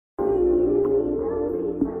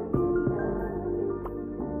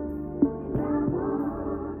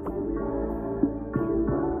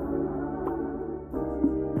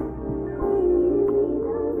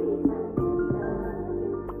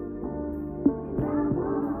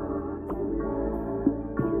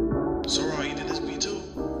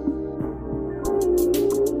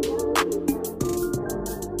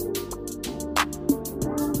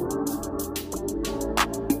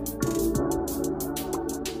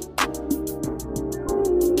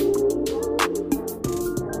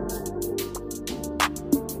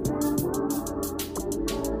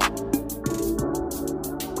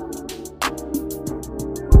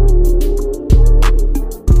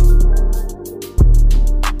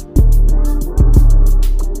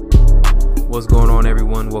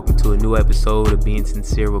and welcome to a new episode of Being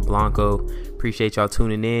Sincere with Blanco. Appreciate y'all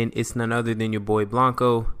tuning in. It's none other than your boy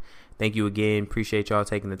Blanco. Thank you again. Appreciate y'all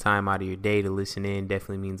taking the time out of your day to listen in.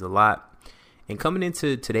 Definitely means a lot. And coming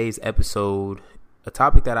into today's episode, a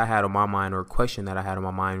topic that I had on my mind, or a question that I had on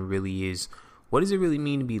my mind, really is, what does it really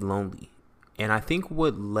mean to be lonely? And I think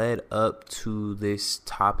what led up to this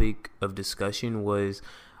topic of discussion was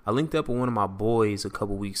I linked up with one of my boys a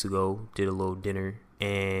couple weeks ago, did a little dinner,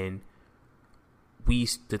 and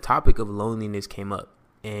the topic of loneliness came up.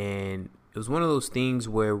 And it was one of those things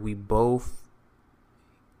where we both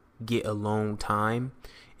get alone time.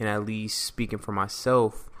 And at least speaking for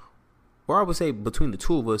myself, or I would say between the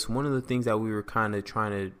two of us, one of the things that we were kind of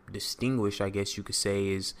trying to distinguish, I guess you could say,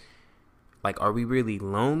 is like, are we really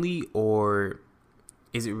lonely, or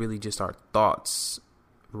is it really just our thoughts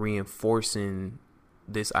reinforcing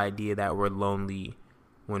this idea that we're lonely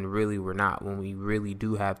when really we're not, when we really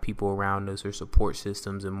do have people around us or support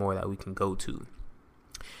systems and more that we can go to.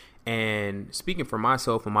 And speaking for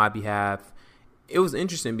myself on my behalf, it was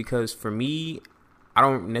interesting because for me, I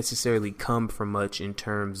don't necessarily come from much in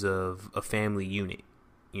terms of a family unit.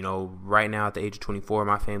 You know, right now at the age of 24,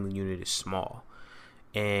 my family unit is small.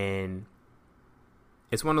 And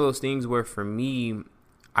it's one of those things where for me,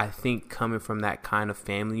 I think coming from that kind of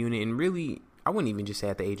family unit, and really, I wouldn't even just say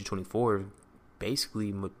at the age of 24,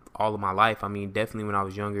 basically all of my life. I mean, definitely when I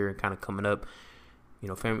was younger and kind of coming up, you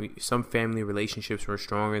know, some family relationships were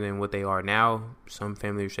stronger than what they are now. Some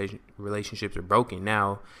family relationships are broken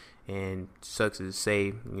now, and sucks to say,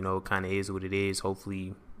 you know, it kind of is what it is.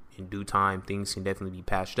 Hopefully in due time, things can definitely be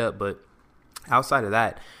patched up. But outside of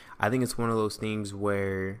that, I think it's one of those things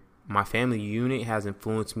where my family unit has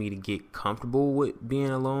influenced me to get comfortable with being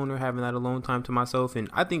alone or having that alone time to myself. And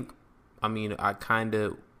I think, I kind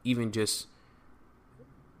of even just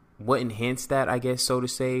what enhanced that, I guess, so to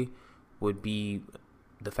say, would be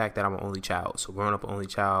the fact that I'm an only child. So growing up an only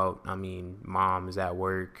child, mom is at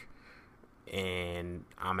work and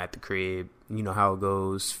I'm at the crib. You know how it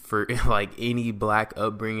goes for like any black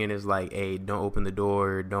upbringing is like, hey, don't open the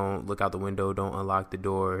door, don't look out the window, don't unlock the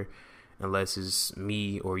door unless it's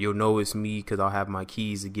me, or you'll know it's me because I'll have my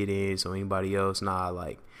keys to get in. So anybody else,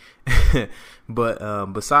 but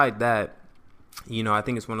beside that, you know, I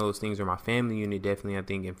think it's one of those things where my family unit definitely, I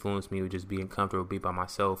think, influenced me with just being comfortable, be by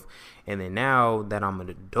myself. And then now that I'm an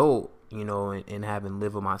adult, you know, and having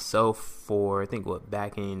lived with myself for, I think,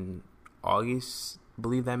 back in August, I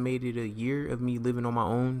believe that made it a year of me living on my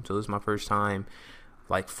own. So this is my first time,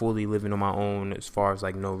 like, fully living on my own as far as,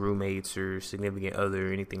 like, no roommates or significant other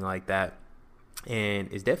or anything like that.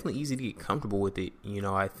 And it's definitely easy to get comfortable with it. You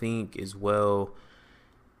know, I think as well,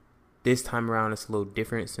 this time around, it's a little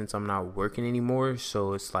different since I'm not working anymore.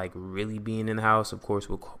 So it's like really being in the house, of course,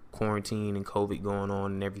 with quarantine and COVID going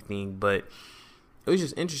on and everything. But it was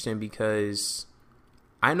just interesting because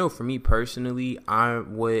I know for me personally,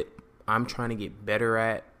 what I'm trying to get better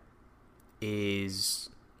at is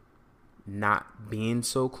not being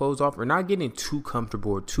so closed off or not getting too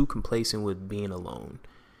comfortable or too complacent with being alone.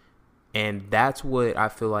 And that's what I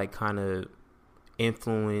feel like kind of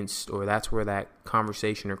influenced, or that's where that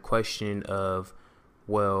conversation or question of,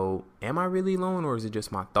 well, am I really alone, or is it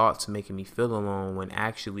just my thoughts making me feel alone, when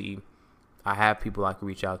actually I have people I could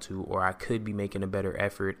reach out to, or I could be making a better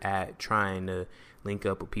effort at trying to link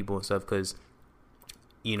up with people and stuff. Because,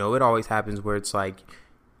 you know, it always happens where it's like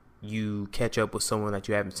you catch up with someone that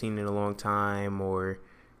you haven't seen in a long time, or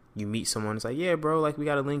you meet someone, it's like, yeah, bro, like we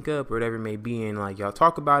got to link up or whatever it may be. And like y'all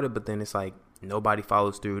talk about it, but then it's like nobody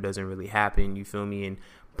follows through. It doesn't really happen. You feel me? And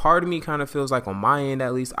part of me kind of feels like on my end,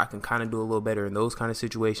 at least, I can kind of do a little better in those kind of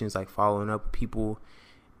situations, like following up with people.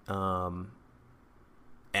 And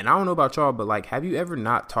I don't know about y'all, but like, have you ever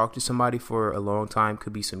not talked to somebody for a long time?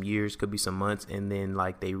 Could be some years, could be some months. And then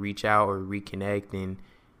like they reach out or reconnect, and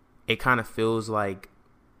it kind of feels like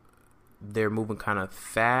they're moving kind of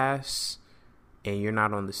fast and you're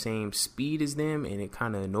not on the same speed as them, and it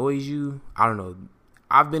kind of annoys you. I don't know.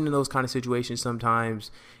 I've been in those kind of situations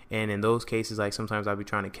sometimes, and in those cases, like sometimes I'll be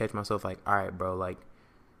trying to catch myself like, all right, bro, like,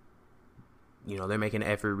 you know, they're making an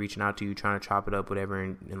effort, reaching out to you, trying to chop it up, whatever,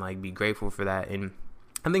 and like be grateful for that. And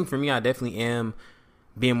I think for me, I definitely am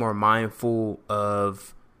being more mindful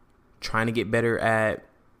of trying to get better at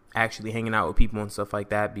actually hanging out with people and stuff like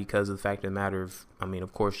that, because of the fact of the matter of,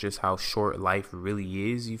 of course, just how short life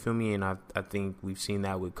really is, you feel me? And I think we've seen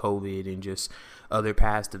that with COVID and just other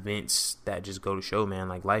past events that just go to show, man,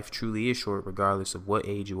 like life truly is short regardless of what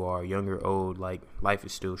age you are, young or old. Like life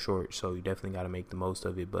is still short, so you definitely got to make the most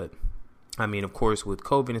of it. But of course, with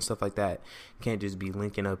COVID and stuff like that, can't just be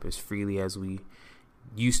linking up as freely as we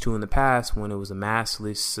used to in the past when it was a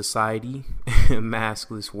maskless society, a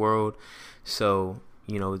maskless world. So,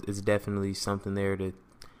 you know, it's definitely something there to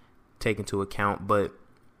take into account. But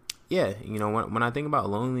yeah, you know, when I think about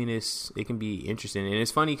loneliness, it can be interesting. And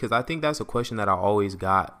it's funny because I think that's a question that I always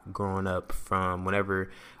got growing up from whenever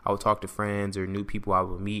I would talk to friends or new people I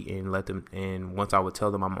would meet and let them. And once I would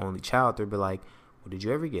tell them I'm an only child, they'd be like, well, did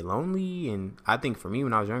you ever get lonely? And I think for me,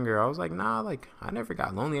 when I was younger, I was like, nah, like I never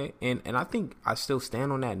got lonely. And I think I still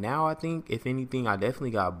stand on that now. I think if anything, I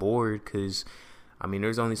definitely got bored because, I mean,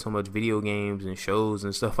 there's only so much video games and shows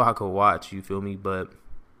and stuff I could watch. You feel me? But,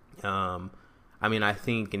 I mean, I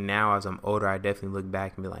think now as I'm older, I definitely look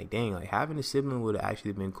back and be like, dang, like having a sibling would have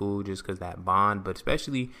actually been cool just because that bond. But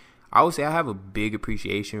especially, I would say I have a big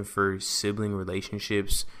appreciation for sibling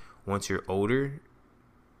relationships once you're older,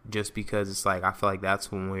 just because it's like, I feel like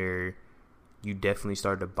that's when where you definitely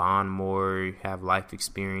start to bond more, have life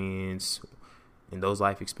experience, and those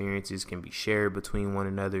life experiences can be shared between one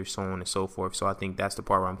another, so on and so forth. So I think that's the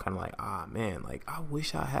part where I'm kind of like, man, like I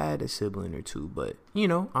wish I had a sibling or two, but you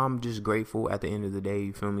know, I'm just grateful at the end of the day.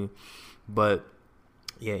 You feel me? But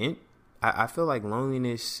yeah, I feel like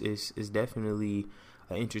loneliness is definitely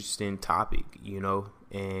an interesting topic, you know,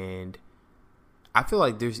 and I feel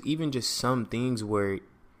like there's even just some things where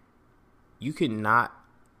you could not,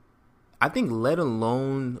 I think, let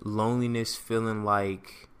alone loneliness feeling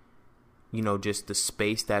like, you know, just the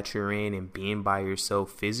space that you're in and being by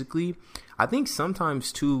yourself physically. I think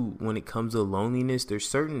sometimes too, when it comes to loneliness, there's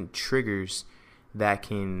certain triggers that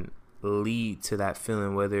can lead to that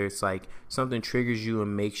feeling, whether it's like something triggers you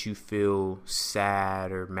and makes you feel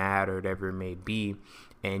sad or mad or whatever it may be.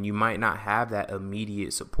 And you might not have that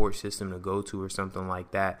immediate support system to go to or something like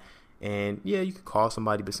that. And yeah, you could call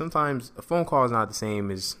somebody, but sometimes a phone call is not the same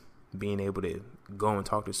as being able to go and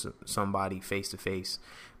talk to somebody face to face.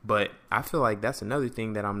 But I feel like that's another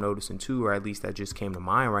thing that I'm noticing too, or at least that just came to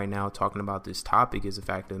mind right now talking about this topic, is the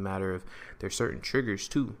fact of the matter of there's certain triggers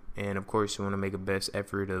too. And of course you want to make a best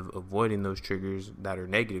effort of avoiding those triggers that are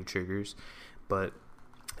negative triggers. But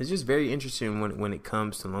it's just very interesting when it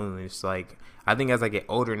comes to loneliness. Like, I think as I get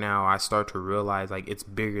older now, I start to realize like it's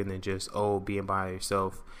bigger than just, being by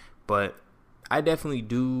yourself. But I definitely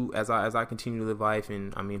do, as I continue to live life,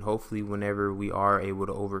 and I mean, hopefully whenever we are able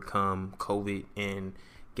to overcome COVID and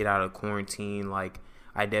get out of quarantine, like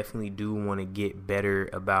I definitely do want to get better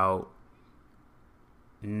about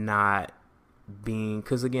not being,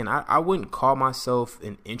 because again, I wouldn't call myself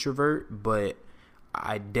an introvert, but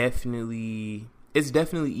it's definitely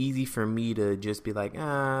easy for me to just be like,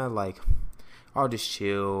 like I'll just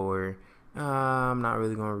chill, or I'm not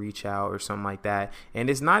really going to reach out or something like that. And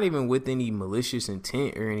it's not even with any malicious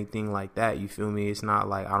intent or anything like that. You feel me? It's not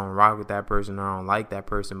like I don't rock with that person or I don't like that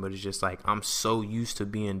person, but it's just like I'm so used to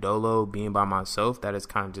being dolo, being by myself, that it's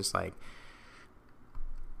kind of just like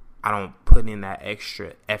I don't put in that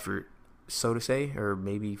extra effort, so to say, or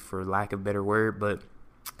maybe for lack of a better word. But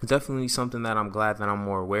it's definitely something that I'm glad that I'm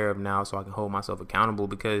more aware of now, so I can hold myself accountable.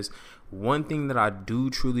 Because one thing that I do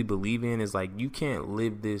truly believe in is like, you can't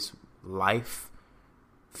live this life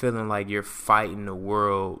feeling like you're fighting the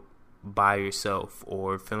world by yourself,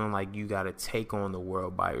 or feeling like you got to take on the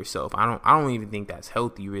world by yourself. I don't even think that's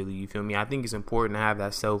healthy, really. You feel me? I think it's important to have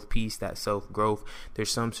that self-peace, that self-growth. There's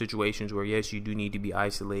some situations where yes, you do need to be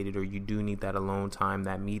isolated, or you do need that alone time,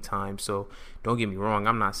 that me time. So don't get me wrong,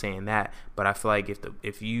 I'm not saying that, but I feel like if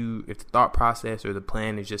the thought process or the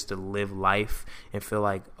plan is just to live life and feel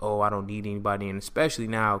like, I don't need anybody, and especially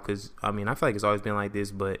now, because I mean, I feel like it's always been like this,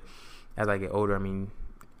 but as I get older, I mean,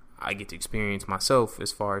 I get to experience myself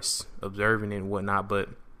as far as observing and whatnot. But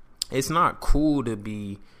it's not cool to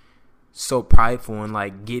be so prideful and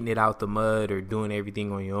like getting it out the mud or doing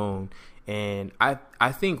everything on your own. And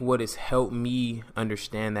I think what has helped me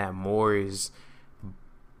understand that more is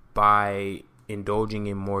by indulging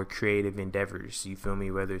in more creative endeavors. You feel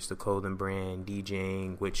me? Whether it's the clothing brand,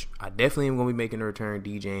 DJing, which I definitely am going to be making a return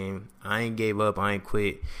DJing. I ain't gave up. I ain't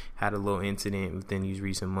quit. Had a little incident within these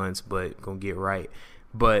recent months, but going to get right.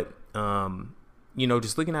 But,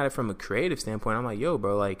 just looking at it from a creative standpoint, I'm like, yo,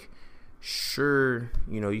 bro, like, sure,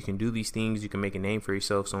 you can do these things, you can make a name for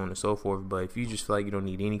yourself, so on and so forth. But if you just feel like you don't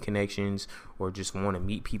need any connections, or just want to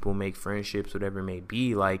meet people, make friendships, whatever it may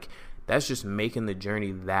be, like, that's just making the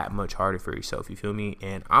journey that much harder for yourself. You feel me?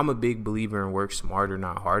 And I'm a big believer in work smarter,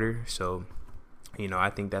 not harder. So, I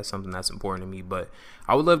think that's something that's important to me. But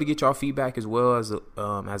I would love to get y'all feedback as well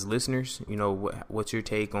as listeners. What's your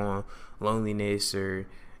take on loneliness, or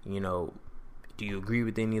do you agree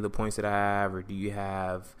with any of the points that I have, or do you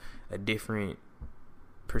have a different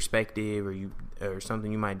perspective, or or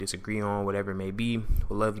something you might disagree on, whatever it may be.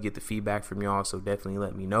 Would love to get the feedback from y'all, so definitely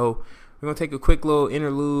let me know. We're going to take a quick little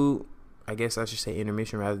interlude. I guess I should say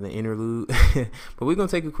intermission rather than interlude. But we're going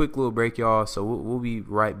to take a quick little break, y'all. So we'll be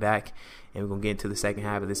right back, and we're going to get into the second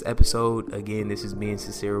half of this episode. Again, this is Being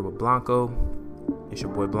Sincere with Blanco. It's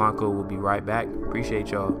your boy Blanco. We'll be right back.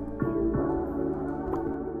 Appreciate y'all.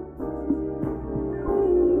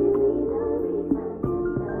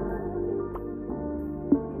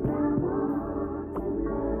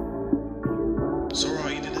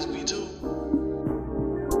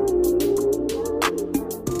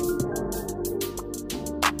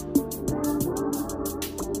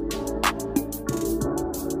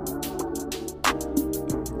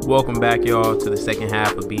 Welcome back, y'all, to the second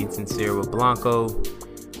half of Being Sincere with Blanco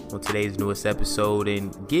on today's newest episode.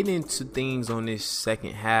 And getting into things on this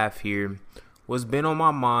second half here, what's been on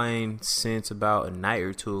my mind since about a night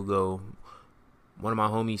or two ago. One of my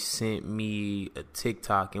homies sent me a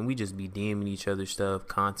TikTok, and we just be DMing each other stuff,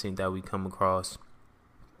 content that we come across,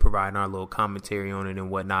 providing our little commentary on it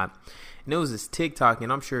and whatnot. And it was this TikTok,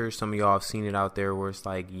 and I'm sure some of y'all have seen it out there, where it's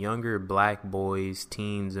like younger black boys,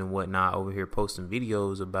 teens and whatnot over here posting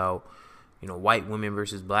videos about, you know, white women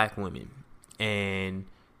versus black women. And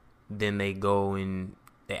then they go and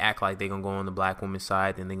they act like they're going to go on the black woman's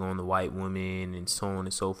side, then they go on the white woman, and so on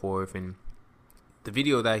and so forth. And the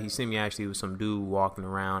video that he sent me actually was some dude walking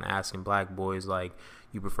around asking black boys, like,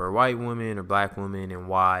 you prefer white women or black women, and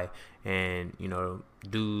why? And, you know,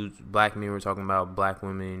 black men were talking about black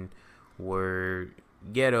women were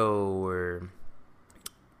ghetto or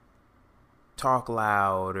talk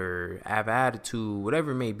loud or have attitude,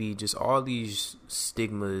 whatever it may be, just all these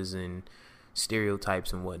stigmas and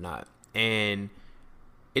stereotypes and whatnot. And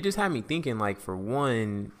it just had me thinking, like, for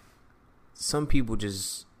one, some people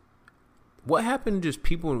just, what happened to just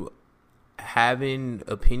people having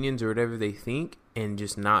opinions or whatever they think and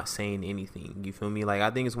just not saying anything? You feel me? Like,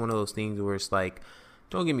 I think it's one of those things where it's like,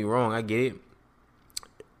 don't get me wrong, I get it.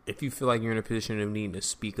 If you feel like you're in a position of needing to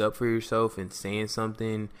speak up for yourself and saying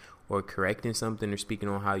something or correcting something or speaking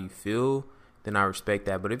on how you feel, then I respect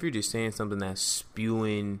that. But if you're just saying something that's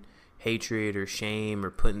spewing hatred or shame or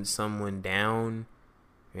putting someone down,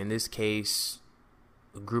 in this case,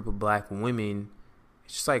 a group of black women,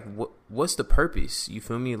 it's just like, what's the purpose? You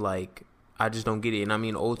feel me? Like, I just don't get it. And I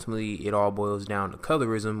mean, ultimately, it all boils down to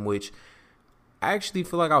colorism, which I actually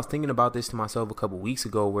feel like I was thinking about this to myself a couple weeks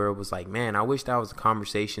ago, where it was like, man, I wish that was a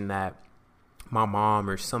conversation that my mom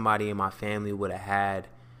or somebody in my family would have had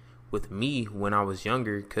with me when I was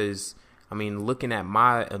younger. Because, I mean, looking at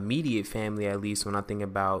my immediate family, at least when I think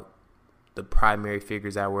about the primary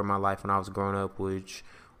figures that were in my life when I was growing up, which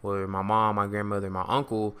were my mom, my grandmother, my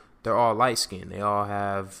uncle, they're all light skinned. They all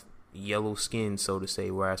have yellow skin, so to say,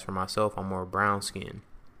 whereas for myself, I'm more brown skin.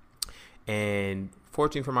 And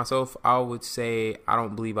fortunately for myself, I would say I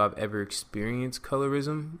don't believe I've ever experienced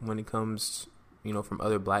colorism when it comes, you know, from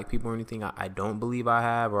other black people or anything. I don't believe I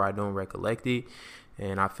have, or I don't recollect it.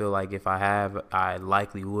 And I feel like if I have, I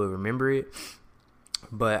likely would remember it.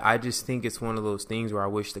 But I just think it's one of those things where I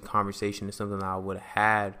wish the conversation is something that I would have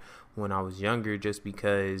had when I was younger, just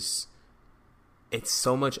because it's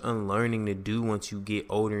so much unlearning to do once you get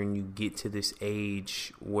older and you get to this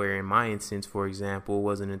age where, in my instance, for example, it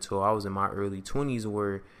wasn't until I was in my early 20s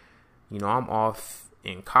where, you know, I'm off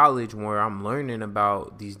in college where I'm learning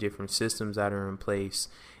about these different systems that are in place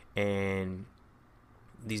and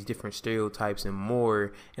these different stereotypes and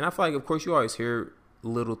more. And I feel like, of course, you always hear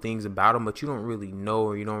little things about them, but you don't really know,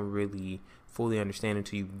 or you don't really fully understand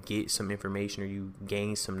until you get some information or you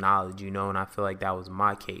gain some knowledge, you know. And I feel like that was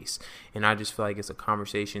my case, and I just feel like it's a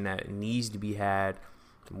conversation that needs to be had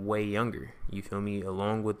way younger, you feel me,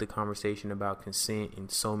 along with the conversation about consent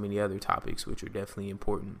and so many other topics which are definitely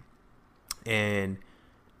important. And,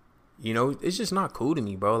 you know, it's just not cool to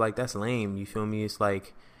me, bro. Like, that's lame, you feel me? It's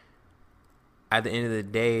like, at the end of the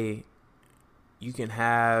day, you can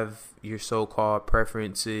have your so-called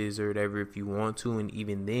preferences or whatever if you want to, and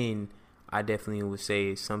even then, I definitely would say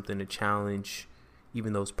it's something to challenge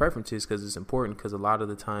even those preferences, because it's important, because a lot of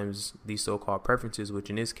the times these so-called preferences, which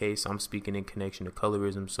in this case, I'm speaking in connection to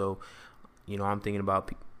colorism. So, you know, I'm thinking about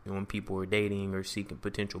when people are dating or seeking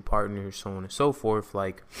potential partners, so on and so forth.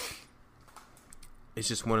 Like, it's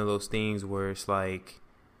just one of those things where it's like,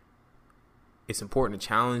 it's important to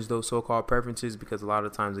challenge those so-called preferences, because a lot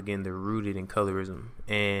of times, again, they're rooted in colorism.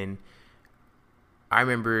 And I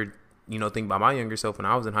remember, you know, thinking about my younger self when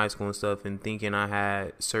I was in high school and stuff, and thinking I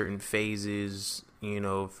had certain phases, you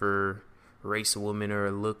know, for race of women or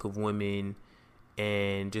look of women,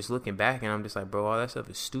 and just looking back, and I'm just like, bro, all that stuff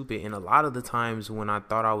is stupid. And a lot of the times when I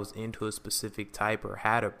thought I was into a specific type or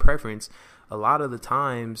had a preference, a lot of the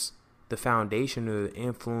times the foundation or the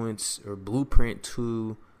influence or blueprint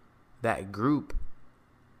to that group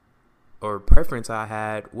or preference I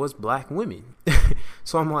had was black women.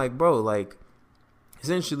 So I'm like, bro, like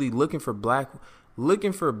essentially looking for black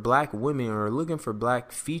women or looking for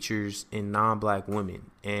black features in non-black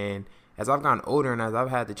women. And as I've gotten older and as I've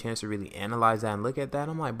had the chance to really analyze that and look at that,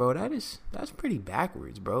 I'm like, bro, that's pretty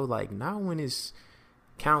backwards, bro. Like, not when it's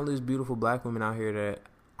countless beautiful black women out here that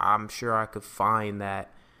I'm sure I could find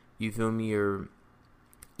that, you feel me? Or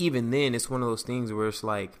even then, it's one of those things where it's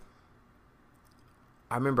like,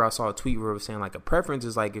 I remember I saw a tweet where it was saying like a preference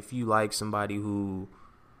is like if you like somebody who,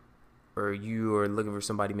 or you are looking for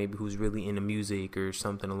somebody maybe who's really into music or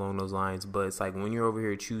something along those lines. But it's like when you're over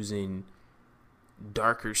here choosing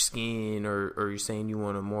darker skin or you're saying you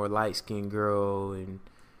want a more light skinned girl and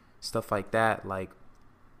stuff like that, like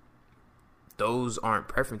those aren't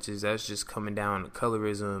preferences. That's just coming down to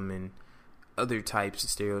colorism and other types of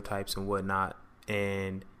stereotypes and whatnot.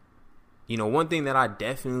 And you know, one thing that I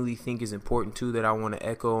definitely think is important too that I want to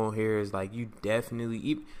echo on here is like, you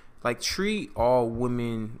definitely like treat all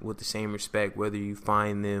women with the same respect, whether you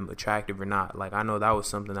find them attractive or not. Like, I know that was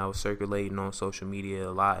something that was circulating on social media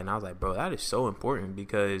a lot, and I was like, bro, that is so important,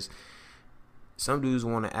 because some dudes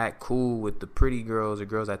want to act cool with the pretty girls or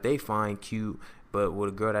girls that they find cute, but with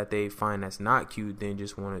a girl that they find that's not cute, then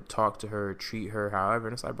just want to talk to her, treat her however.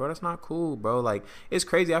 And it's like, bro, that's not cool, bro. Like, it's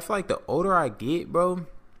crazy. I feel like the older I get, bro,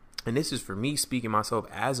 and this is for me speaking myself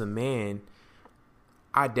as a man,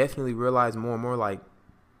 I definitely realize more and more, like,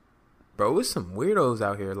 bro, it's some weirdos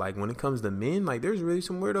out here. Like, when it comes to men, like, there's really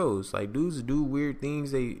some weirdos. Like, dudes do weird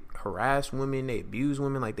things. They harass women. They abuse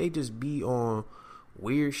women. Like, they just be on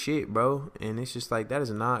weird shit, bro. And it's just like, that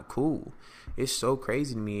is not cool. It's so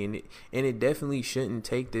crazy to me. And it definitely shouldn't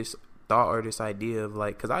take this thought or this idea of,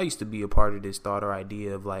 like, because I used to be a part of this thought or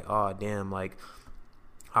idea of, like, oh, damn, like,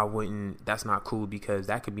 that's not cool because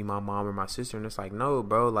that could be my mom or my sister. And it's like, no,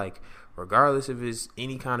 bro, like, regardless if it's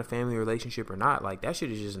any kind of family relationship or not, like, that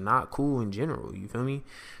shit is just not cool in general. You feel me?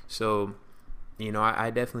 So, you know,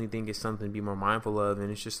 I definitely think it's something to be more mindful of. And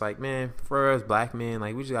it's just like, man, for us black men,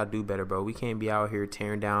 like, we just gotta do better, bro. We can't be out here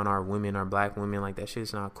tearing down our women, our black women. Like, that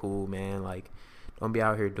shit's not cool, man. Like, don't be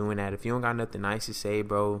out here doing that. If you don't got nothing nice to say,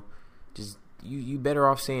 bro, just you better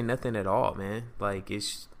off saying nothing at all, man. Like,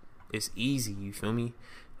 it's easy. You feel me?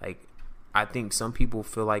 Like, I think some people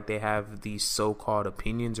feel like they have these so-called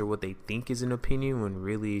opinions or what they think is an opinion when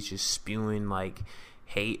really it's just spewing like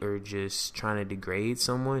hate or just trying to degrade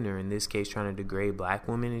someone, or in this case trying to degrade black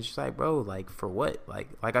women. It's just like, bro, like, for what?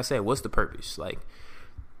 Like I said, what's the purpose? Like,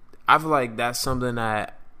 I feel like that's something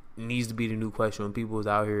that needs to be the new question when people is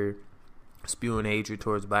out here spewing hatred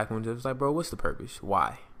towards black women. It's like, bro, what's the purpose?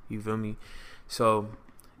 Why? You feel me? So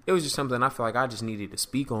it was just something I feel like I just needed to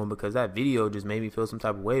speak on, because that video just made me feel some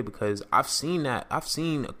type of way, because I've seen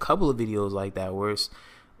a couple of videos like that where it's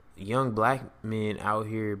young black men out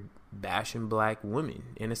here bashing black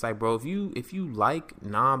women. And it's like, bro, if you like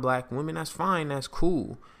non-black women, that's fine, that's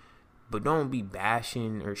cool, but don't be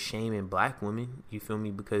bashing or shaming black women, you feel me,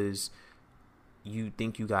 because you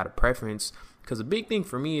think you got a preference. Because a big thing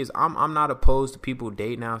for me is I'm not opposed to people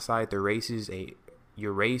dating outside their races,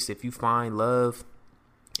 your race. If you find love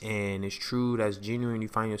and it's true, that's genuine, you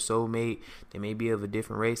find your soulmate, they may be of a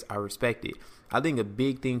different race, I respect it. I think a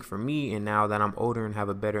big thing for me, and now that I'm older and have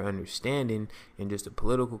a better understanding in just the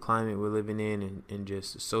political climate we're living in, and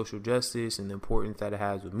just the social justice and the importance that it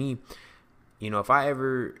has with me, you know, if I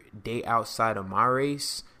ever date outside of my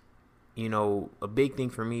race, you know, a big thing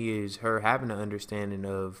for me is her having an understanding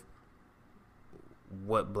of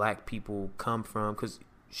what black people come from, because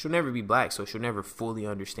she'll never be black, so she'll never fully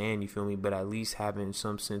understand, you feel me, but at least having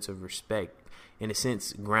some sense of respect, in a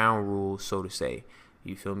sense, ground rules, so to say,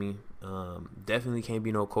 you feel me. Definitely can't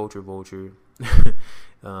be no culture vulture.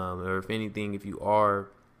 Or if anything, if you are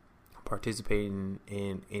participating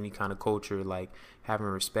in any kind of culture, like having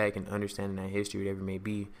respect and understanding that history, whatever it may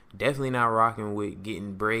be, definitely not rocking with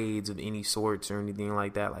getting braids of any sorts or anything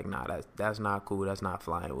like that. Like, nah, that's not cool, that's not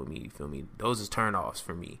flying with me, you feel me. Those is turn-offs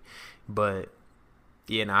for me. But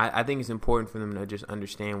yeah, no, I think it's important for them to just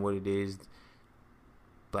understand what it is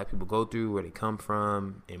black people go through, where they come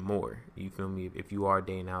from, and more. You feel me? If you are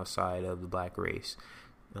dating outside of the black race.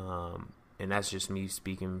 And that's just me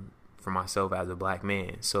speaking for myself as a black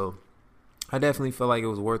man. So I definitely feel like it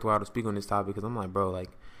was worthwhile to speak on this topic, because I'm like, bro, like,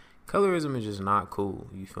 colorism is just not cool.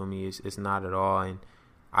 You feel me? It's not at all. And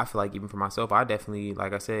I feel like even for myself, I definitely,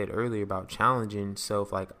 like I said earlier about challenging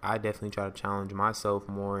self, like, I definitely try to challenge myself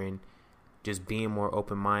more and just being more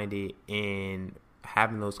open-minded and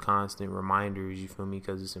having those constant reminders, you feel me,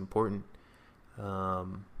 because it's important.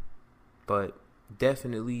 But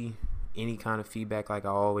definitely any kind of feedback, like I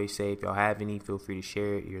always say, if y'all have any, feel free to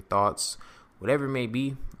share it, your thoughts, whatever it may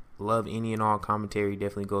be. Love any and all commentary,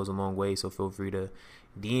 definitely goes a long way. So feel free to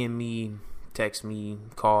DM me, text me,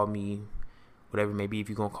 call me, whatever it may be. If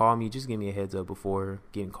you're going to call me, just give me a heads up before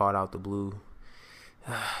getting caught out the blue.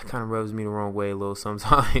 Kind of rubs me the wrong way a little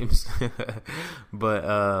sometimes.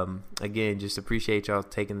 But again, just appreciate y'all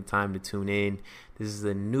taking the time to tune in. This is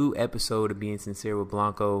a new episode of Being Sincere with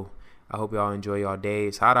Blanco. I hope y'all enjoy y'all day.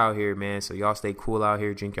 It's hot out here, man, so y'all stay cool out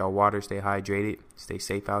here. Drink y'all water, stay hydrated, stay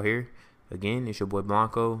safe out here. Again, it's your boy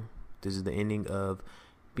Blanco. This is the ending of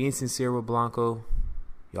Being Sincere with Blanco.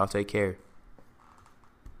 Y'all take care.